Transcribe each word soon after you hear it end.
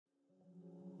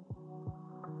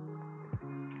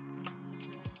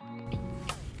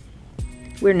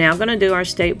We're now going to do our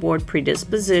State Board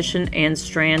predisposition and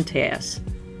strand test.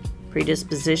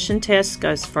 Predisposition test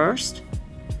goes first.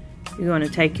 You're going to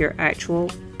take your actual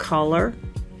color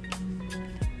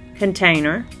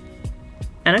container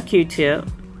and a Q-tip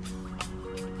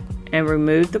and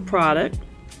remove the product.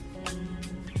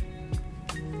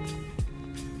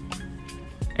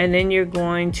 And then you're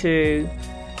going to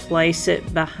place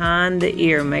it behind the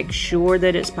ear. Make sure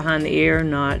that it's behind the ear,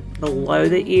 not below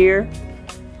the ear.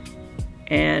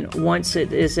 And once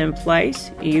it is in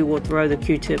place, you will throw the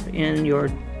Q-tip in your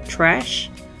trash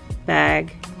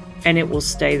bag and it will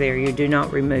stay there. You do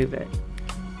not remove it.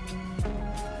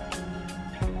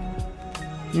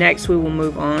 Next, we will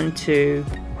move on to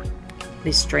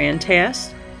the strand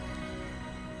test.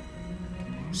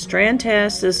 Strand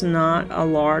test is not a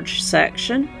large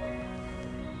section.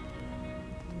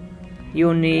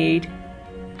 You'll need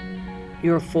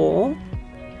your foil,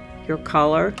 your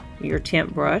color, your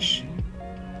tint brush.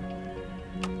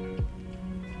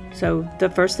 So the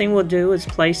first thing we'll do is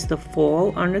place the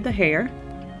foil under the hair.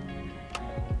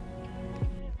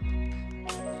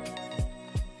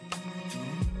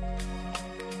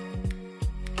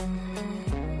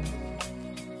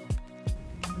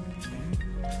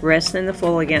 Resting the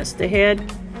foil against the head,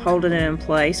 holding it in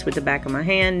place with the back of my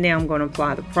hand. Now I'm going to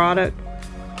apply the product.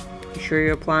 Be sure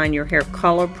you're applying your hair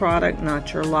color product,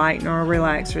 not your lightener or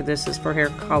relaxer. This is for hair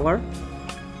color.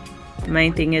 The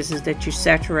main thing is that you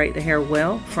saturate the hair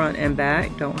well, front and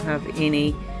back. Don't have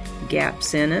any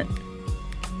gaps in it.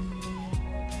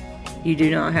 You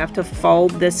do not have to fold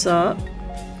this up.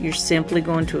 You're simply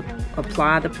going to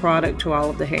apply the product to all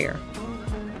of the hair.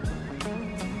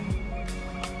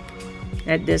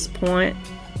 At this point,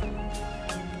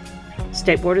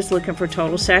 State Board is looking for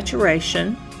total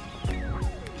saturation.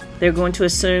 They're going to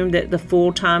assume that the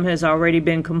full time has already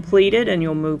been completed, and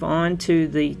you'll move on to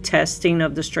the testing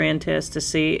of the strand test to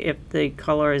see if the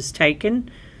color is taken.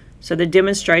 So the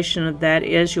demonstration of that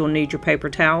is you'll need your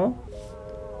paper towel.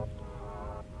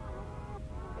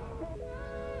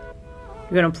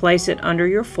 You're going to place it under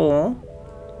your foil,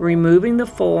 removing the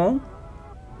foil,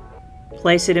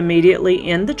 place it immediately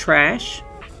in the trash.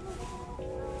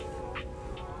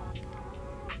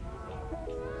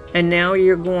 And now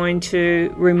you're going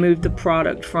to remove the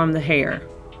product from the hair.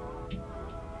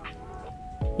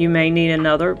 You may need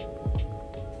another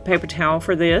paper towel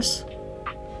for this.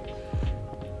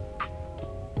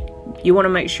 You want to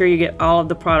make sure you get all of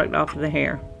the product off of the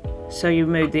hair. So you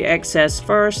remove the excess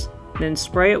first, then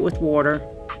spray it with water,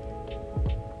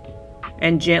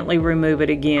 and gently remove it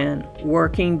again,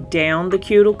 working down the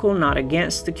cuticle, not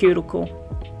against the cuticle.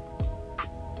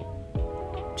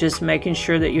 Just making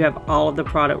sure that you have all of the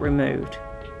product removed.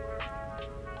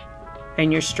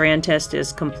 And your strand test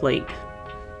is complete.